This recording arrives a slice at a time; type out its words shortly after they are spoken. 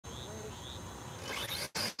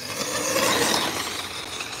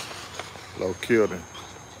Low killed him.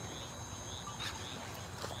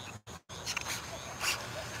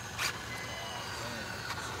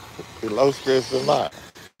 He low stressed him out.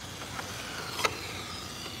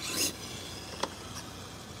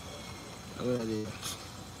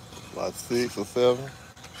 About 6 or 7.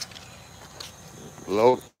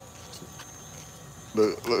 Low.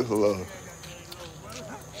 Look low.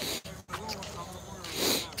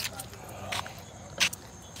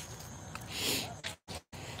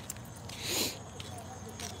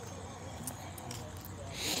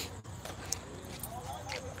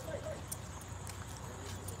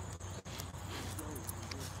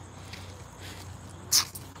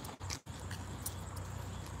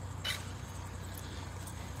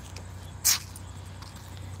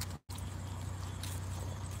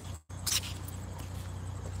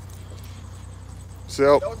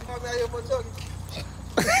 Selp. Don't you call me out here for Chucky?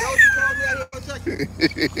 Don't you call me out here for Chucky?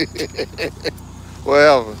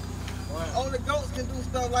 Whatever. Only goats can do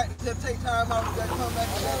stuff like to take time out to come back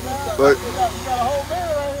and do stuff. But You got a whole man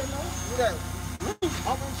right here now. Do that.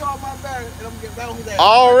 I'm gonna charge my bag and I'm gonna get back on his ass.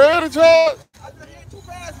 already charged? I just hit 2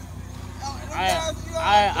 passes.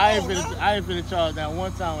 I ain't finna charge that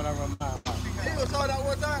one time when I run mine. You gonna charge that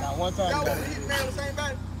one time? That one time. Y'all want to hit the man on the same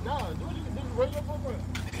bag? No, do what you can do. Where your footprint?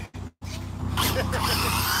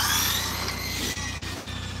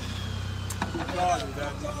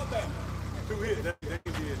 Two hits, that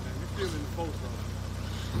can be it, man. You still in the post, though.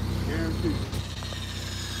 Guaranteed.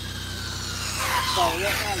 No,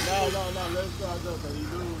 let's charge up, but he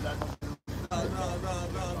lose that. No.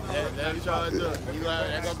 Let him charge up.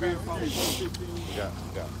 That gonna be free. Yeah.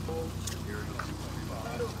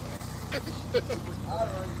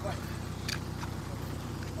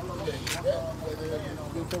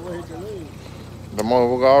 The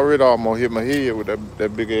motherfucker already almost hit my head with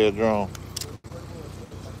that big ass drum.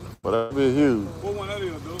 But that be huge. What one that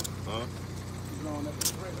is, dude? Huh?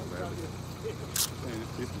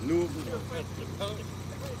 It's the new one.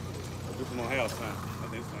 This one on house time. I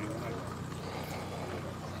think it's the same one.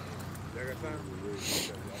 Y'all got time?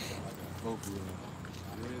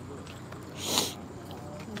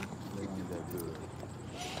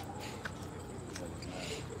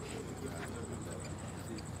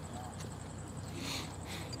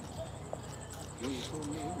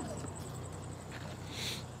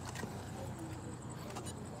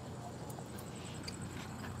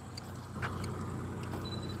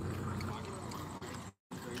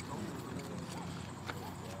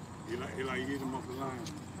 He like get him off the line.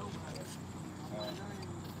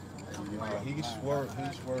 He swerved the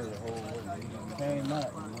whole way. He came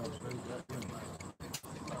out.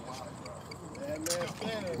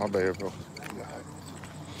 My bad, bro.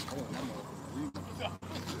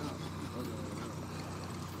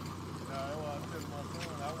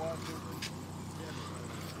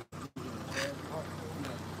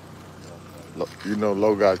 You know,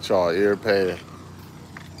 Low got charged every pass.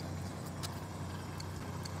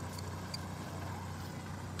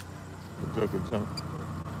 Took a jump.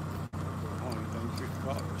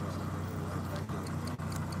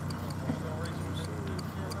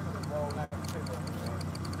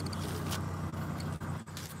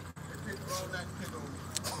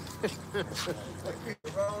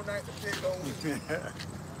 Wrong night to pick on me.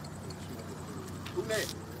 Who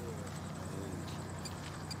next?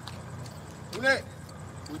 Who next?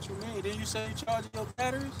 What you mean? Didn't you say you charge your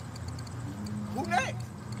batteries? Who next?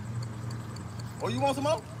 Oh, you want some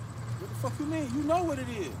more? What the fuck you mean? You know what it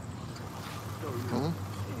is.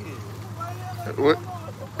 What?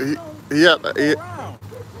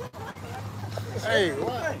 Hey,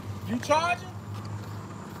 what? You charging?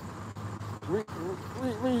 We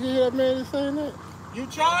hear that man saying that? You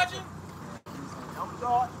charging? I'm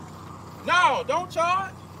charged. No, don't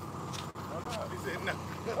charge. He said no.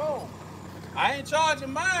 Oh, I ain't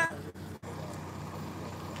charging mine.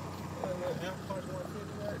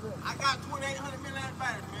 I got 2,800 milliamp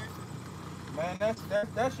battery, man. Man,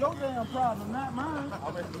 that's your damn problem, not mine.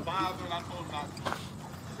 I'm at the bottom and I told him not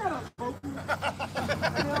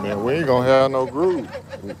to. Man, we ain't gonna have no groove.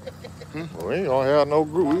 We ain't gonna have no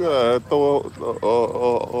groove. We gotta throw a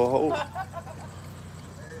hole.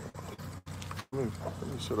 Let me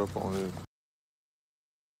shut up on here.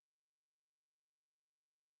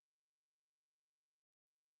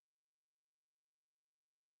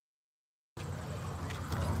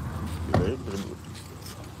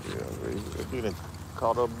 They done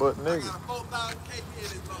caught up butt nigga. I got 4,000 KP in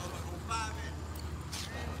this motherfucker on 5 inch.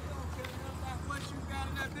 Man, you don't care nothing about what you got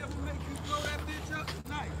in that devil make you blow that bitch up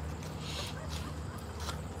tonight.